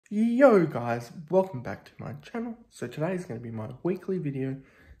Yo guys, welcome back to my channel. So today is going to be my weekly video.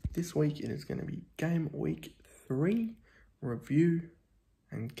 This week it is going to be game week 3 review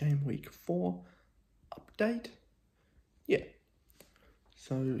and game week 4 update. Yeah,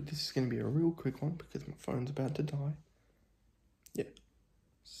 so this is going to be a real quick one because my phone's about to die. Yeah,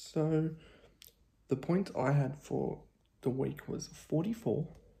 so the points I had for the week was 44.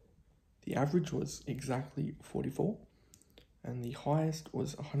 The average was exactly 44. And the highest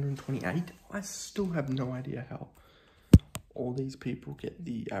was 128. I still have no idea how all these people get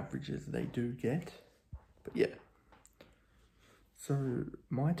the averages they do get. But yeah. So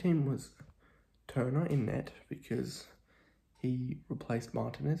my team was Turner in net because he replaced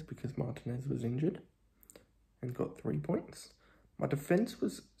Martinez because Martinez was injured and got 3 points. My defense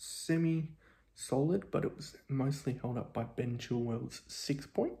was semi-solid, but it was mostly held up by Ben Chilwell's 6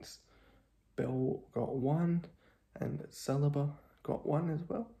 points. Bell got 1. And Saliba got 1 as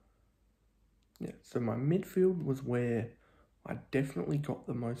well. Yeah, so my midfield was where I definitely got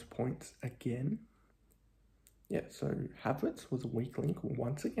the most points again. Yeah, so Havertz was a weak link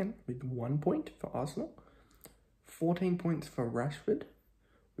once again with 1 point for Arsenal. 14 points for Rashford,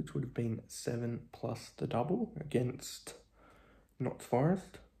 which would have been 7 plus the double against Notts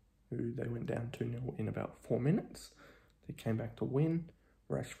Forest, who they went down 2-0 in about 4 minutes. They came back to win.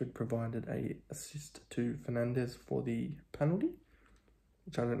 Rashford provided an assist to Fernandes for the penalty,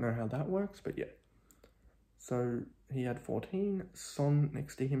 which I don't know how that works, but yeah. So he had 14. Son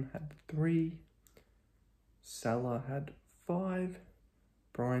next to him had 3. Salah had 5.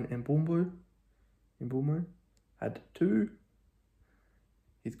 Brian Mbeumo had 2.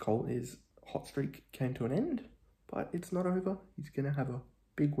 His hot streak came to an end, but it's not over. He's going to have a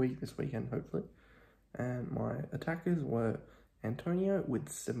big week this weekend, hopefully. And my attackers were Antonio with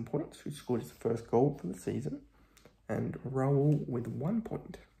 7 points, who scored his first goal for the season, and Raul with 1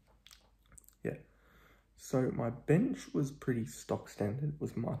 point. Yeah, so my bench was pretty stock standard. It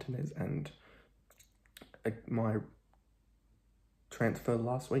was Martinez and my transfer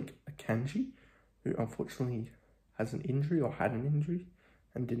last week, Akanji, who unfortunately has an injury or had an injury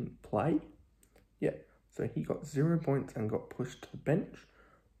and didn't play. Yeah, so he got 0 points and got pushed to the bench,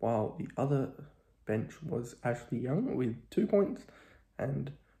 while the other bench was Ashley Young with 2 points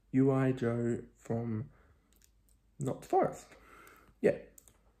and UI Joe from Notts Forest. Yeah,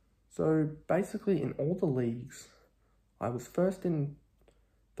 so basically in all the leagues, I was first in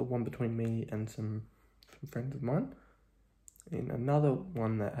the one between me and some friends of mine. In another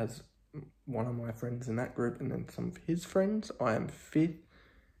one that has one of my friends in that group and then some of his friends, I am 5th.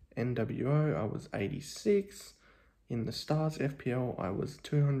 NWO, I was 86. In the Stars FPL, I was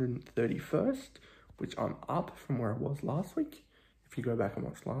 231st, which I'm up from where I was last week. If you go back and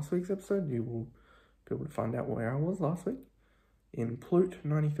watch last week's episode, you will be able to find out where I was last week. In Plute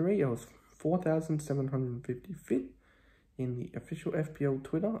 93, I was 4,755th. In the official FPL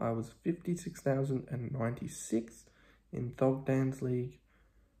Twitter, I was 56,096. In Thogdan's League,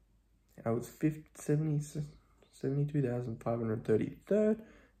 I was 72,533rd.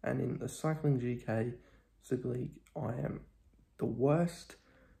 And in the Cycling GK Super League, I am the worst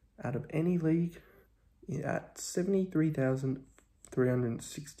out of any league at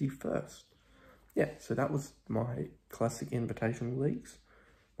 73,361st. Yeah, so that was my classic invitational leagues.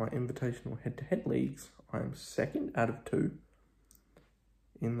 My invitational head-to-head leagues, I am 2nd out of 2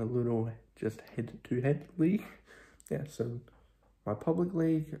 in the little just head-to-head league. Yeah, so my public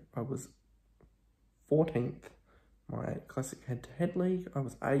league, I was 14th. My classic head-to-head league, I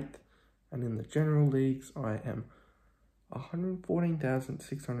was 8th. And in the general leagues, I am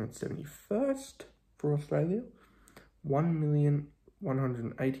 114,671st for Australia,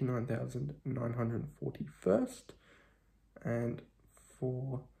 1,189,941st, and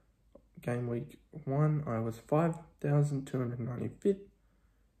for game week 1, I was 5,295th,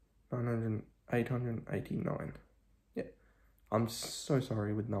 889. Yeah, I'm so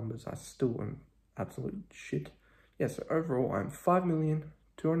sorry with numbers. I still am absolute shit. Yeah, so overall, I'm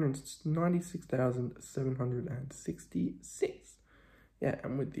 5,296,766. Yeah,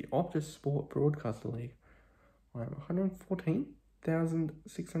 and with the Optus Sport Broadcaster League, I'm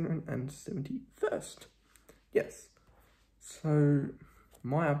 114,671st. Yes. So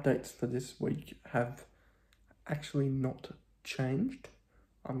my updates for this week have actually not changed.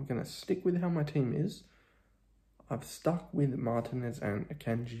 I'm going to stick with how my team is. I've stuck with Martinez and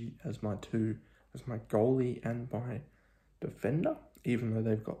Akanji as my goalie and my defender, even though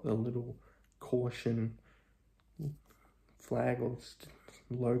they've got the little caution flag or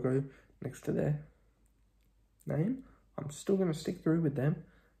logo next to their name. I'm still going to stick through with them.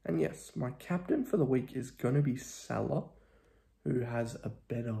 And yes, my captain for the week is going to be Salah, who has a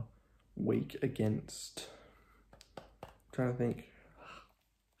better week against... I'm trying to think.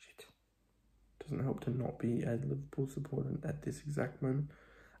 Shit. Doesn't help to not be a Liverpool supporter at this exact moment.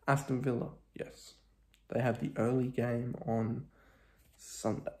 Aston Villa, yes. They have the early game on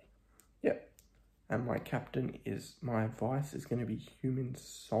Sunday. Yep. And my captain is, my advice is going to be Heung-min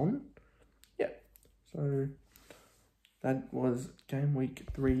Son. Yep. So that was game week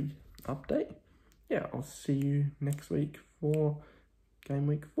 3 update. Yeah, I'll see you next week for game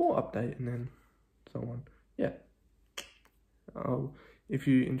week 4 update and then so on. Yeah. If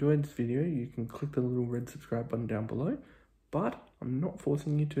you enjoyed this video, you can click the little red subscribe button down below, but I'm not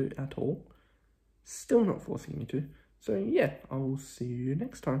forcing you to at all. Still not forcing you to. So yeah, I'll see you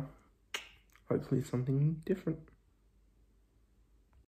next time. Hopefully something different.